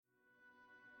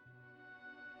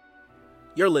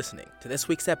You're listening to this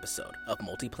week's episode of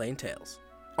Multiplane Tales.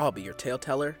 I'll be your tale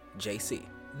teller, JC.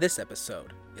 This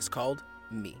episode is called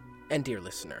Me. And dear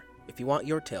listener, if you want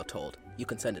your tale told, you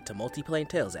can send it to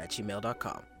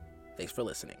multiplanetales@gmail.com. Thanks for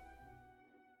listening.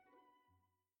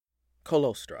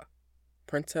 Colostra,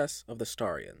 Princess of the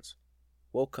Starians,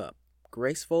 woke up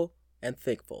graceful and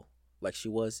thankful like she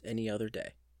was any other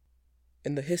day.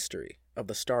 In the history of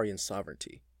the Starian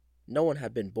sovereignty, no one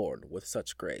had been born with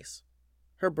such grace.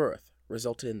 Her birth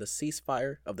resulted in the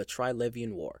ceasefire of the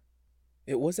Trilevian War.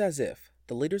 It was as if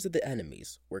the leaders of the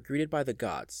enemies were greeted by the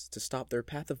gods to stop their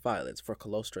path of violence for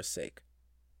Colostra's sake.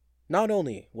 Not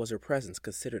only was her presence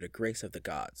considered a grace of the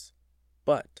gods,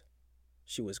 but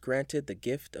she was granted the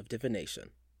gift of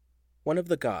divination. One of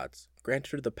the gods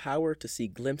granted her the power to see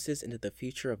glimpses into the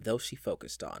future of those she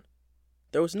focused on.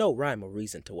 There was no rhyme or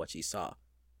reason to what she saw,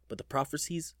 but the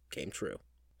prophecies came true.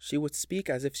 She would speak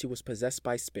as if she was possessed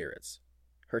by spirits.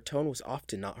 Her tone was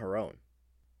often not her own.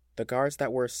 The guards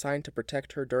that were assigned to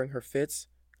protect her during her fits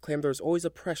claimed there was always a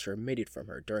pressure emitted from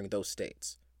her during those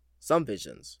states. Some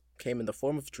visions came in the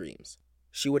form of dreams.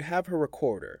 She would have her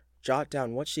recorder jot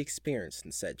down what she experienced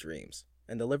in said dreams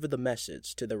and deliver the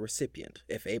message to the recipient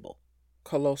if able.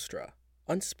 Colostra,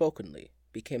 unspokenly,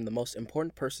 became the most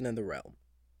important person in the realm.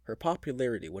 Her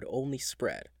popularity would only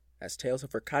spread as tales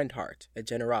of her kind heart and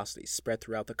generosity spread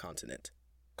throughout the continent.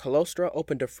 Colostra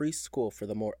opened a free school for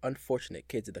the more unfortunate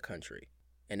kids of the country,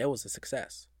 and it was a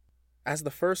success. As the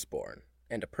firstborn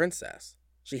and a princess,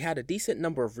 she had a decent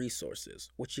number of resources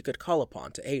which she could call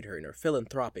upon to aid her in her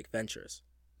philanthropic ventures.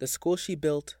 The school she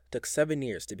built took 7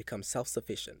 years to become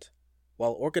self-sufficient.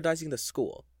 While organizing the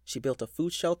school, she built a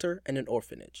food shelter and an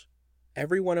orphanage.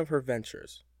 Every one of her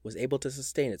ventures was able to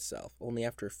sustain itself only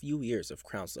after a few years of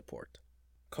crown support.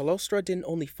 Colostra didn't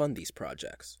only fund these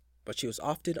projects, but she was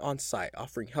often on site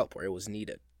offering help where it was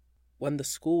needed. When the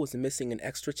school was missing an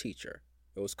extra teacher,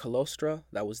 it was Colostra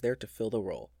that was there to fill the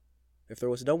role. If there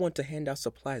was no one to hand out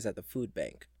supplies at the food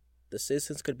bank, the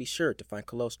citizens could be sure to find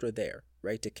Colostra there,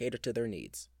 ready to cater to their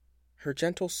needs. Her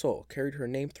gentle soul carried her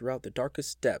name throughout the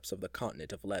darkest depths of the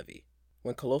continent of Levi.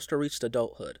 When Colostra reached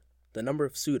adulthood, the number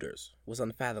of suitors was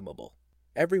unfathomable.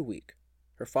 Every week,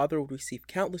 her father would receive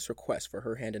countless requests for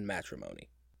her hand in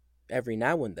matrimony. Every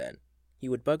now and then, he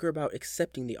would bug her about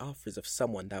accepting the offers of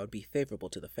someone that would be favorable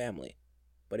to the family,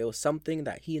 but it was something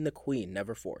that he and the queen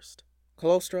never forced.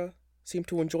 Colostra seemed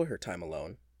to enjoy her time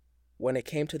alone. When it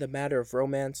came to the matter of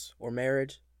romance or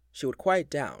marriage, she would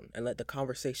quiet down and let the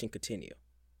conversation continue.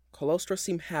 Colostra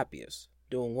seemed happiest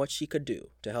doing what she could do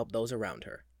to help those around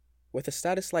her. With a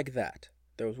status like that,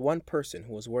 there was one person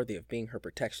who was worthy of being her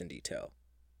protection detail.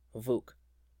 Vuk,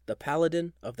 the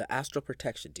paladin of the Astral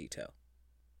Protection Detail.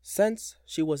 Since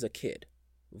she was a kid,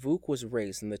 Vuk was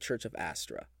raised in the Church of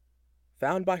Astra.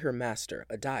 Found by her master,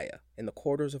 Adaya, in the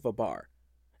quarters of a bar,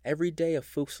 every day of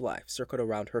Vuk's life circled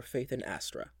around her faith in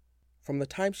Astra. From the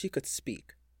time she could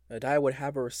speak, Adaya would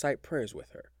have her recite prayers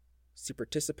with her. She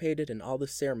participated in all the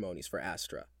ceremonies for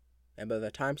Astra, and by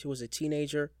the time she was a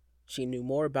teenager, she knew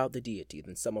more about the deity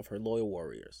than some of her loyal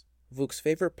warriors. Vuk's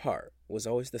favorite part was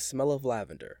always the smell of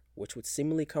lavender, which would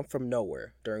seemingly come from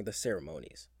nowhere during the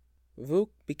ceremonies. Vuk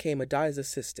became Adaya's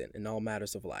assistant in all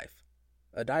matters of life.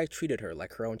 Adaya treated her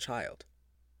like her own child.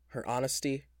 Her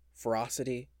honesty,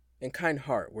 ferocity, and kind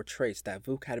heart were traits that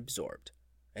Vuk had absorbed,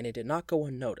 and it did not go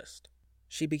unnoticed.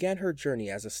 She began her journey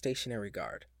as a stationary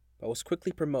guard, but was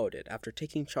quickly promoted after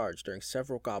taking charge during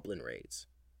several goblin raids.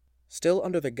 Still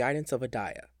under the guidance of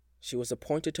Adaya, she was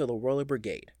appointed to the Royal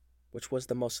Brigade, which was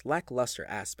the most lackluster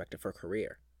aspect of her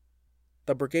career.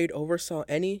 The brigade oversaw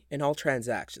any and all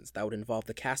transactions that would involve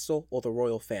the castle or the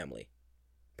royal family.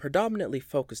 Predominantly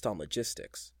focused on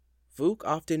logistics, Vuk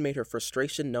often made her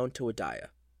frustration known to Adaya.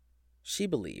 She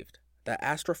believed that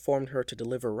Astra formed her to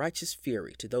deliver righteous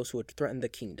fury to those who had threatened the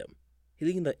kingdom.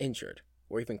 Healing the injured,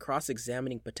 or even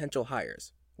cross-examining potential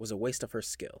hires, was a waste of her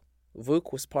skill.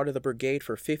 Vuk was part of the brigade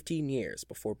for 15 years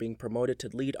before being promoted to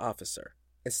lead officer.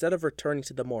 Instead of returning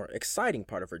to the more exciting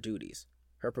part of her duties,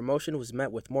 her promotion was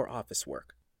met with more office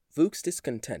work. Vuk's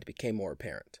discontent became more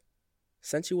apparent.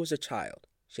 Since she was a child,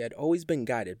 she had always been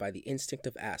guided by the instinct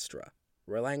of Astra,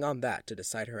 relying on that to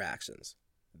decide her actions.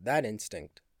 That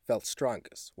instinct felt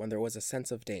strongest when there was a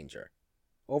sense of danger.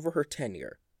 Over her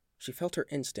tenure, she felt her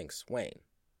instincts wane.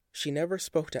 She never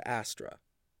spoke to Astra,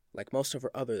 like most of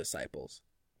her other disciples,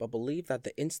 but believed that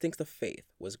the instinct of faith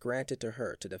was granted to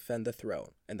her to defend the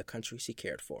throne and the country she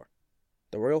cared for.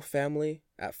 The royal family,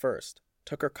 at first,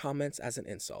 took her comments as an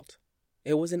insult.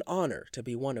 It was an honor to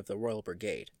be one of the Royal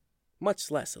Brigade,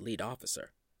 much less a lead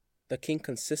officer. The king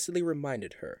consistently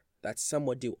reminded her that some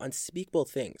would do unspeakable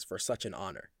things for such an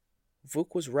honor.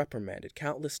 Vuk was reprimanded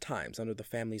countless times under the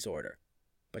family's order,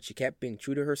 but she kept being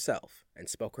true to herself and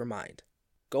spoke her mind.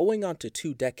 Going on to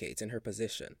 2 decades in her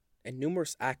position and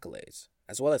numerous accolades,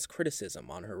 as well as criticism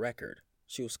on her record,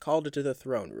 she was called into the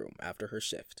throne room after her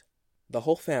shift. The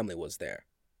whole family was there,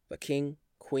 the king,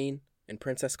 queen, and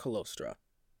Princess Kalostra.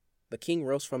 The king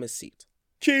rose from his seat.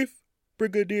 Chief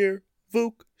Brigadier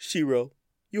Vuk Shiro,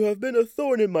 you have been a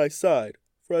thorn in my side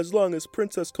for as long as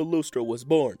Princess Kalostra was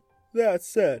born. That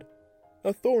said,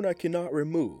 a thorn I cannot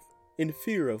remove in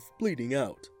fear of bleeding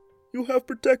out. You have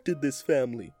protected this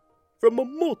family from a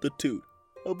multitude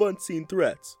of unseen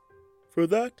threats. For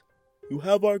that, you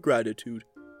have our gratitude.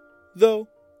 Though,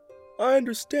 I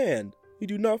understand you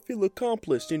do not feel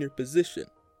accomplished in your position,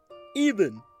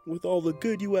 even with all the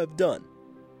good you have done.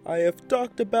 I have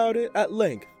talked about it at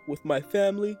length with my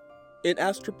family and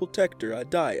Astral Protector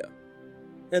Adaya,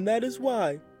 and that is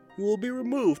why you will be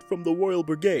removed from the Royal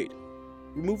Brigade.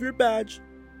 Remove your badge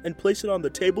and place it on the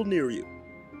table near you.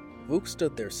 Vuk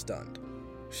stood there stunned.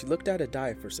 She looked at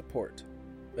Adaya for support.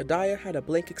 Adaya had a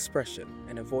blank expression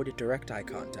and avoided direct eye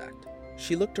contact.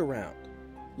 She looked around,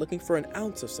 looking for an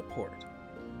ounce of support.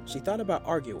 She thought about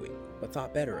arguing, but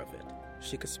thought better of it.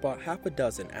 She could spot half a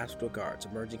dozen astral guards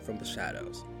emerging from the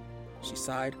shadows. She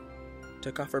sighed,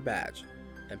 took off her badge,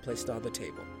 and placed it on the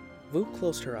table. Vuk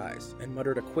closed her eyes and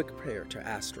muttered a quick prayer to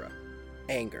Astra.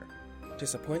 Anger,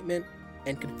 disappointment,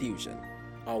 and confusion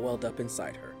all welled up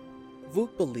inside her.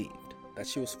 Vuk believed that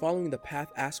she was following the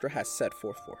path Astra had set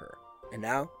forth for her, and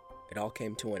now it all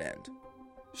came to an end.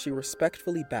 She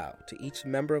respectfully bowed to each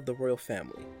member of the royal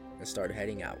family and started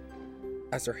heading out.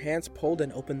 As her hands pulled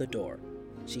and opened the door,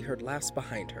 she heard laughs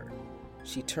behind her.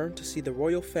 She turned to see the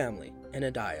royal family and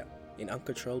Adaya in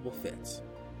uncontrollable fits.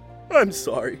 I'm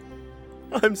sorry,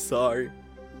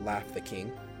 laughed the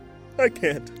king. I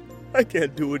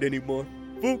can't do it anymore.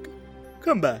 Vuk,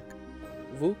 come back.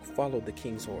 Vuk followed the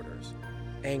king's orders,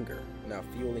 anger now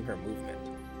fueling her movement.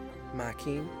 My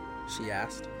king? She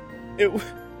asked. It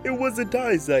was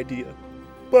Adaya's idea,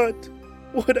 but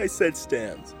what I said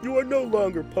stands. You are no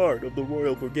longer part of the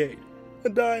Royal Brigade.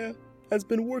 Adaya has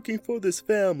been working for this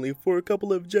family for a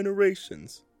couple of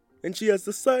generations, and she has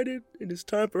decided it is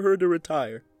time for her to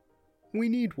retire. We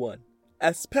need one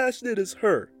as passionate as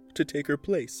her to take her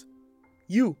place.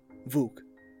 You, Vuk,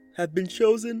 have been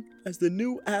chosen as the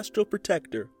new Astral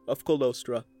Protector of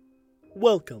Kalostra.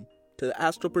 Welcome to the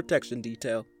Astral Protection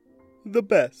Detail, the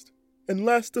best and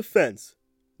last defense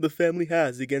the family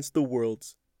has against the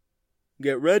worlds.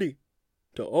 Get ready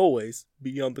to always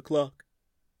be on the clock.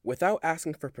 Without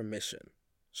asking for permission,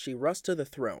 she rushed to the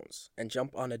thrones and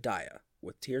jumped on Adaya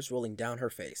with tears rolling down her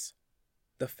face.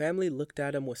 The family looked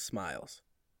at him with smiles.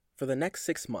 For the next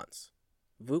 6 months,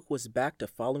 Vuk was back to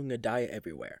following Adaya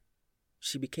everywhere.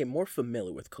 She became more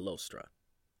familiar with Kalostra.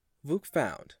 Vuk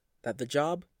found that the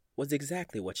job was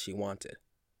exactly what she wanted.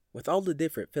 With all the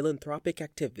different philanthropic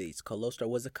activities Kalostra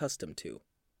was accustomed to,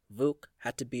 Vuk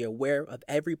had to be aware of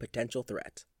every potential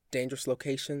threat, dangerous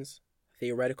locations,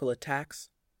 theoretical attacks,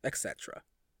 etc.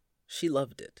 She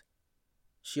loved it.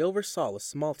 She oversaw a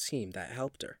small team that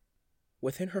helped her.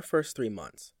 Within her first 3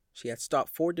 months, she had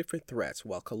stopped 4 different threats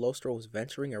while Kalostra was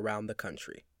venturing around the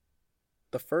country.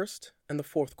 The first and the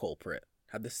fourth culprit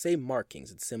had the same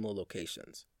markings in similar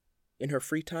locations. In her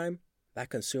free time, that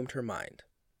consumed her mind.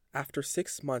 After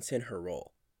 6 months in her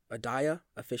role, Adaya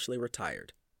officially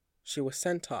retired. She was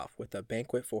sent off with a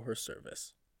banquet for her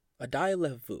service. Adaya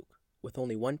left Vuk with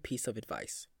only one piece of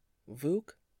advice.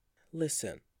 Vuk,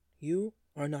 listen, you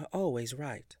are not always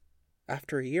right.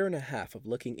 After a year and a half of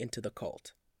looking into the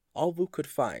cult, all Vuk could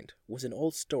find was an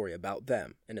old story about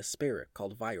them and a spirit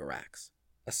called Virorax,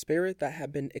 a spirit that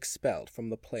had been expelled from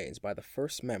the planes by the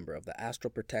first member of the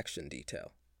Astral Protection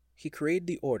Detail. He created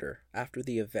the Order after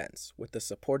the events with the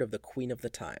support of the Queen of the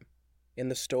Time. In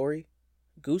the story,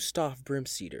 Gustav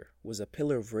Brimcedar was a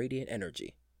pillar of radiant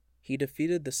energy. He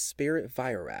defeated the spirit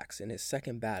Virorax in his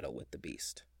second battle with the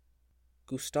beast.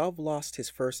 Gustav lost his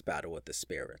first battle with the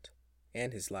spirit,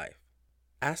 and his life.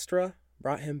 Astra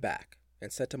brought him back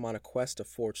and set him on a quest to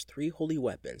forge 3 holy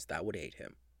weapons that would aid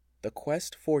him. The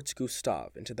quest forged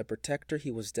Gustav into the protector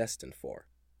he was destined for,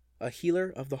 a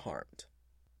healer of the harmed.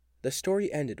 The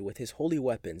story ended with his holy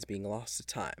weapons being lost to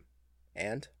time,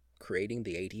 and creating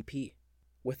the ADP.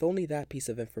 With only that piece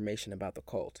of information about the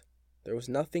cult, there was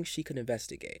nothing she could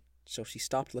investigate, so she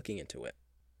stopped looking into it.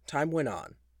 Time went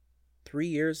on. 3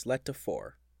 years led to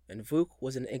 4, and Vuk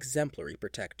was an exemplary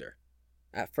protector.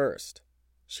 At first,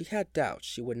 she had doubts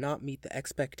she would not meet the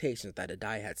expectations that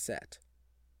Adaya had set,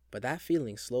 but that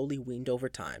feeling slowly weaned over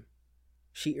time.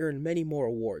 She earned many more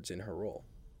awards in her role.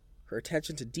 Her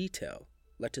attention to detail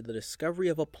led to the discovery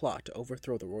of a plot to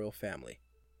overthrow the royal family.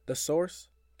 The source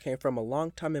came from a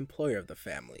longtime employer of the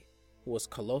family, who was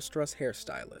Kallustra's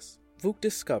hairstylist. Vuk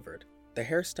discovered the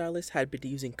hairstylist had been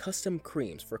using custom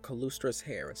creams for Kallustra's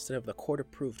hair instead of the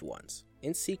court-approved ones,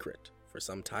 in secret, for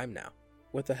some time now.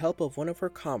 With the help of one of her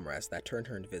comrades that turned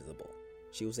her invisible,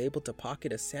 she was able to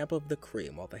pocket a sample of the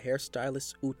cream while the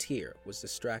hairstylist Utyr was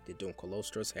distracted doing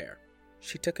Kallustra's hair.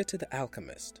 She took it to the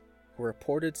alchemist, who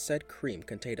reported said cream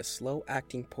contained a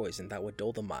slow-acting poison that would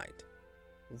dull the mind.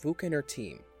 Vuk and her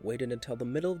team waited until the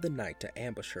middle of the night to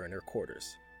ambush her in her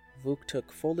quarters. Vuk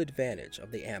took full advantage of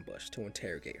the ambush to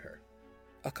interrogate her.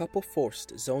 A couple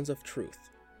forced zones of truth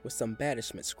with some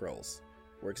banishment scrolls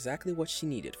were exactly what she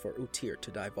needed for Utyr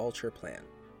to divulge her plan.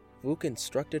 Vuk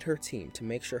instructed her team to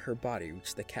make sure her body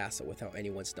reached the castle without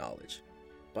anyone's knowledge,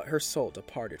 but her soul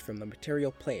departed from the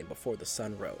material plane before the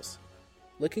sun rose.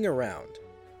 Looking around,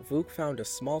 Vuk found a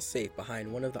small safe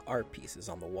behind one of the art pieces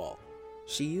on the wall.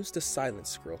 She used the silence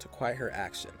scroll to quiet her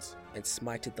actions and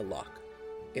smited the lock.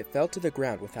 It fell to the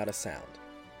ground without a sound.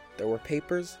 There were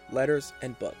papers, letters,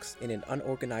 and books in an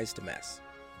unorganized mess.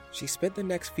 She spent the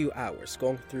next few hours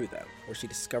going through them where she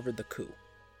discovered the coup.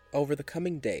 Over the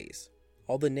coming days,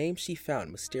 all the names she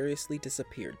found mysteriously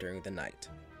disappeared during the night.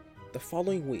 The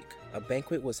following week, a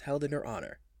banquet was held in her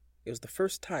honor. It was the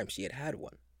first time she had had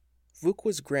one. Vuk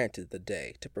was granted the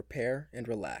day to prepare and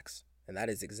relax, and that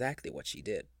is exactly what she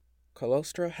did.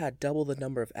 Kallustra had double the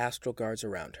number of astral guards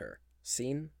around her,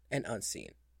 seen and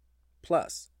unseen.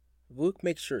 Plus, Vuk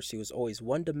made sure she was always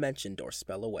one dimension door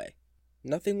spell away.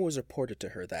 Nothing was reported to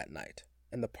her that night,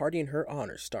 and the party in her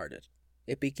honor started.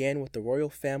 It began with the royal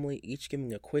family each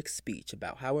giving a quick speech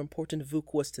about how important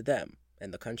Vuk was to them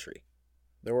and the country.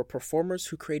 There were performers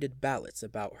who created ballads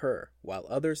about her, while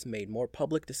others made more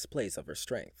public displays of her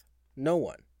strength. No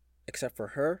one, except for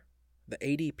her, the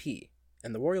ADP,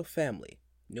 and the royal family,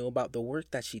 knew about the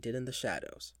work that she did in the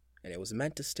shadows, and it was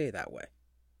meant to stay that way.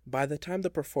 By the time the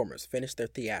performers finished their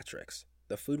theatrics,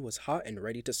 the food was hot and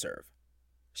ready to serve.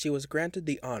 She was granted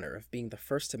the honor of being the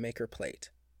first to make her plate,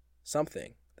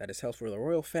 something that is held for the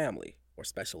royal family or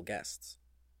special guests.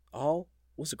 All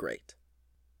was great.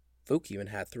 Vuk even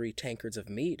had 3 tankards of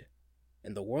mead,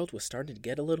 and the world was starting to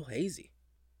get a little hazy.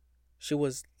 She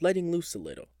was letting loose a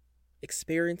little,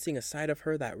 experiencing a side of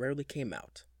her that rarely came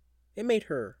out. It made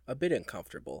her a bit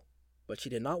uncomfortable, but she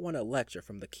did not want a lecture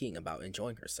from the king about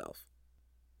enjoying herself.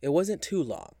 It wasn't too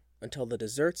long until the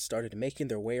desserts started making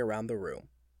their way around the room.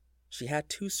 She had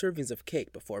 2 servings of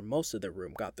cake before most of the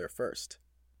room got there first.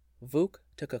 Vuk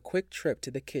took a quick trip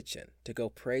to the kitchen to go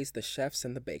praise the chefs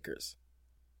and the bakers.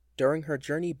 During her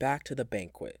journey back to the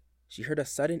banquet, she heard a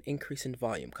sudden increase in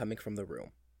volume coming from the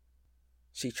room.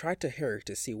 She tried to hurry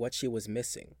to see what she was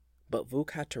missing, but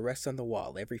Vuk had to rest on the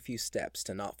wall every few steps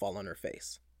to not fall on her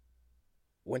face.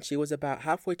 When she was about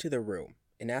halfway to the room,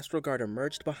 an astral guard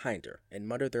emerged behind her and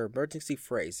muttered their emergency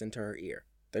phrase into her ear.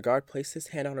 The guard placed his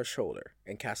hand on her shoulder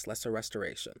and cast Lesser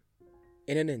Restoration.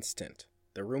 In an instant,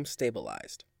 the room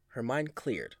stabilized, her mind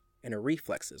cleared, and her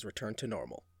reflexes returned to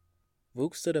normal.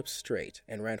 Vuk stood up straight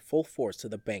and ran full force to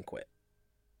the banquet.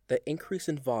 The increase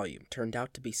in volume turned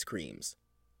out to be screams.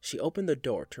 She opened the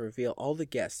door to reveal all the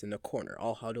guests in the corner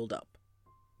all huddled up.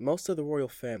 Most of the royal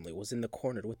family was in the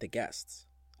corner with the guests,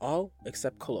 all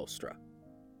except Kallustra.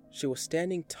 She was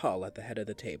standing tall at the head of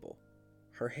the table.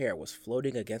 Her hair was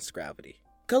floating against gravity.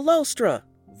 "Kallustra!"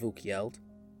 Vuk yelled.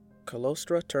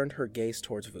 Kallustra turned her gaze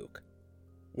towards Vuk.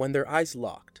 When their eyes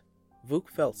locked, Vuk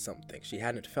felt something she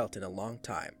hadn't felt in a long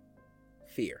time.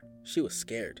 Fear. She was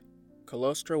scared.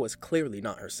 Kallustra was clearly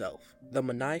not herself. The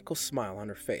maniacal smile on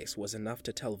her face was enough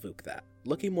to tell Vuk that.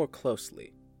 Looking more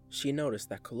closely, she noticed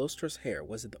that Kallustra's hair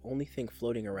wasn't the only thing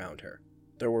floating around her.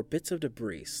 There were bits of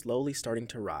debris slowly starting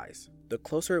to rise. The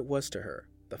closer it was to her,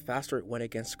 the faster it went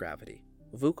against gravity.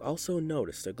 Vuk also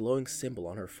noticed a glowing symbol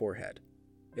on her forehead.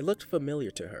 It looked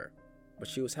familiar to her, but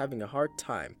she was having a hard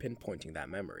time pinpointing that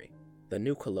memory. The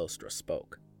new Kallustra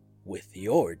spoke. "With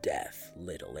your death,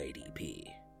 little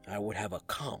ADP, I would have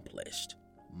accomplished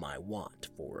my want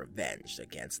for revenge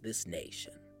against this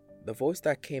nation." The voice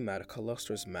that came out of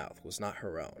Kallustra's mouth was not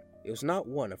her own. It was not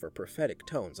one of her prophetic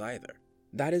tones either.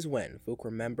 That is when Vuk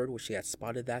remembered where she had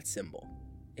spotted that symbol.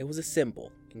 It was a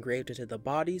symbol engraved into the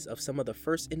bodies of some of the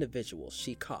first individuals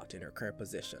she caught in her current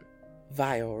position.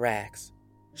 "Vile rags,"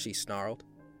 she snarled.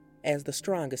 "As the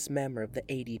strongest member of the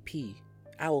ADP,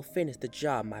 I will finish the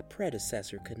job my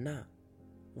predecessor could not."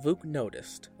 Vuk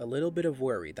noticed a little bit of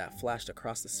worry that flashed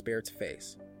across the spirit's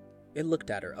face. It looked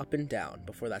at her up and down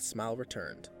before that smile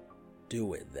returned.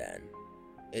 "Do it then,"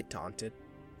 it taunted.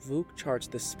 Vuk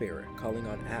charged the spirit, calling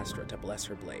on Astra to bless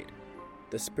her blade.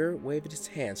 The spirit waved its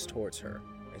hands towards her,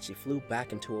 and she flew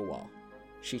back into a wall.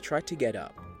 She tried to get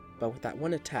up, but with that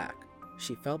one attack,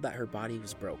 she felt that her body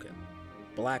was broken.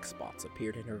 Black spots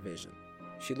appeared in her vision.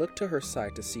 She looked to her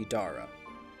side to see Dara,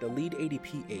 the lead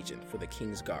ADP agent for the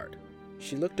King's Guard.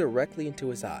 She looked directly into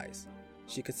his eyes.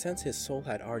 She could sense his soul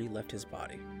had already left his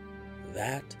body.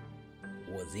 That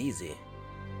was easy.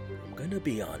 I'm gonna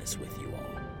be honest with you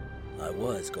all. I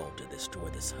was going to destroy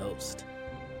this host,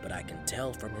 but I can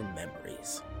tell from her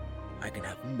memories. I can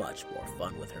have much more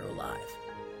fun with her alive.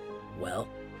 Well,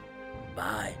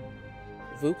 bye.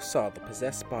 Vuk saw the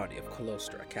possessed body of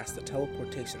Kalostra cast a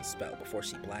teleportation spell before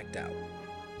she blacked out.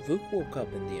 Vuk woke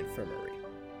up in the infirmary.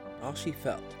 All she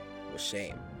felt was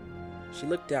shame. She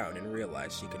looked down and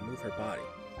realized she could move her body.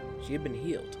 She had been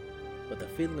healed, but the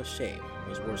feeling of shame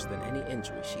was worse than any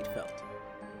injury she'd felt.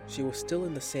 She was still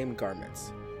in the same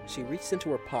garments. She reached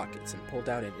into her pockets and pulled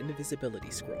out an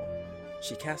invisibility scroll.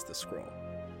 She cast the scroll.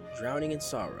 Drowning in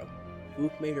sorrow,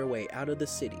 Vuk made her way out of the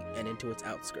city and into its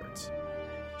outskirts.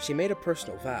 She made a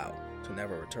personal vow to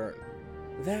never return.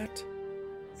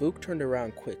 Vuk turned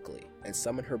around quickly and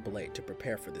summoned her blade to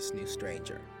prepare for this new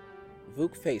stranger.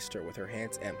 Vuk faced her with her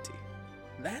hands empty.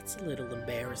 That's a little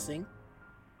embarrassing.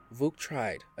 Vuk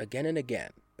tried again and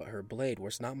again, but her blade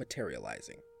was not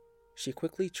materializing. She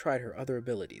quickly tried her other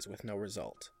abilities with no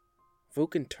result.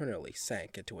 Vuk internally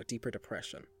sank into a deeper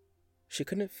depression. She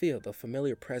couldn't feel the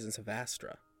familiar presence of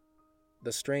Astra.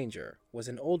 The stranger was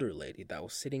an older lady that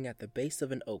was sitting at the base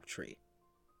of an oak tree.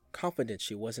 Confident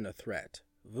she wasn't a threat,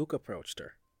 Vuk approached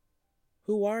her.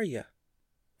 "Who are you?"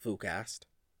 Vuk asked.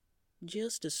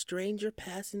 Just a stranger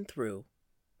passing through,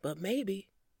 but maybe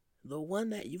the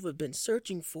one that you've been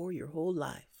searching for your whole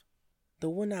life. The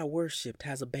one I worshipped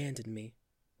has abandoned me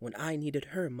when I needed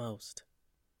her most,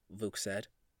 Vuk said.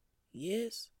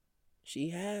 Yes,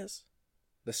 she has,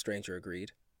 the stranger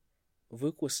agreed.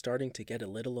 Vuk was starting to get a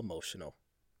little emotional.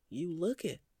 You look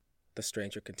it, the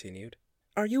stranger continued.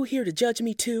 Are you here to judge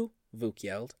me too? Vuk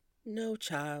yelled. No,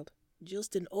 child,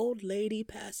 just an old lady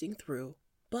passing through.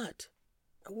 But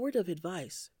a word of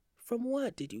advice. From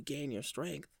what did you gain your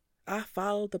strength? I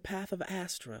followed the path of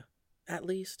Astra. At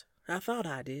least, I thought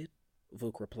I did,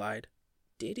 Vuk replied.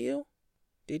 Did you?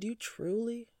 Did you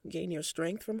truly gain your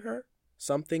strength from her?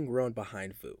 Something groaned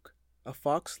behind Vuk. A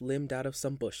fox limbed out of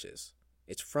some bushes.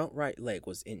 Its front right leg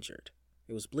was injured.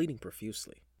 It was bleeding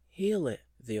profusely. Heal it,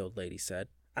 the old lady said.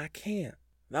 I can't.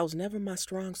 That was never my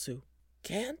strong suit.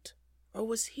 Can't? Or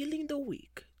was healing the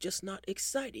weak just not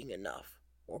exciting enough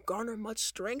or garner much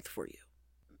strength for you?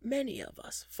 Many of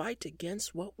us fight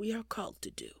against what we are called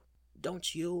to do.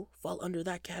 Don't you fall under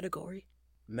that category?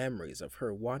 Memories of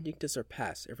her wanting to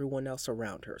surpass everyone else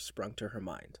around her sprung to her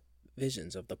mind.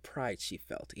 Visions of the pride she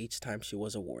felt each time she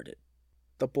was awarded.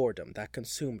 The boredom that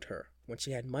consumed her when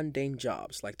she had mundane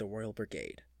jobs like the Royal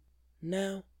Brigade.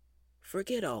 Now,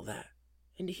 forget all that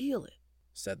and heal it,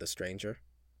 said the stranger.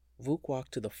 Vuk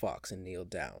walked to the fox and kneeled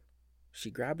down. She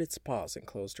grabbed its paws and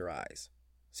closed her eyes.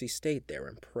 She stayed there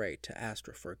and prayed to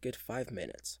Astra for a good 5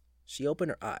 minutes. She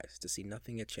opened her eyes to see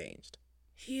nothing had changed.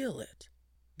 Heal it,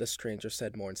 the stranger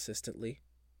said more insistently.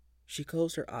 She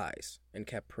closed her eyes and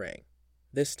kept praying.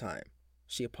 This time,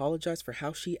 she apologized for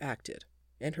how she acted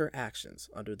and her actions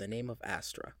under the name of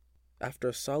Astra. After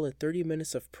a solid 30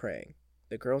 minutes of praying,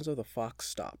 the groans of the fox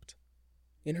stopped.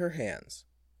 In her hands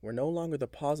were no longer the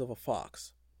paws of a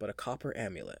fox, but a copper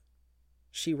amulet.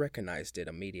 She recognized it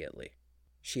immediately.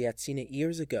 She had seen it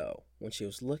years ago when she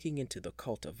was looking into the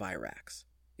cult of Virax.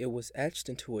 It was etched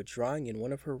into a drawing in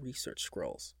one of her research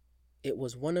scrolls. It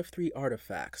was one of 3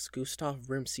 artifacts Gustav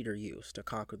Rimceder used to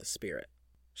conquer the spirit.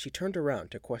 She turned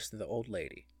around to question the old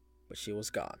lady, but she was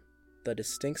gone. The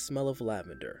distinct smell of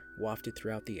lavender wafted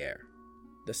throughout the air.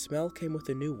 The smell came with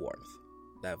a new warmth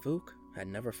that Vuk had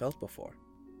never felt before.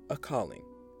 A calling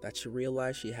that she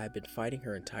realized she had been fighting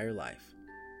her entire life.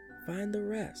 Find the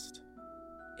rest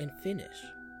and finish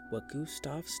what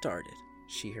Gustav started,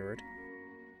 she heard.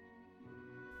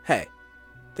 Hey,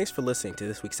 thanks for listening to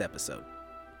this week's episode.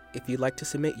 If you'd like to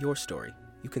submit your story,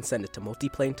 you can send it to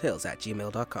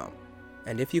multiplanetales@gmail.com.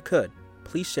 And if you could,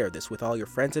 please share this with all your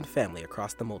friends and family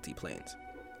across the multiplanes.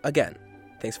 Again,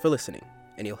 thanks for listening,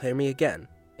 and you'll hear me again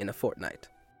in a fortnight.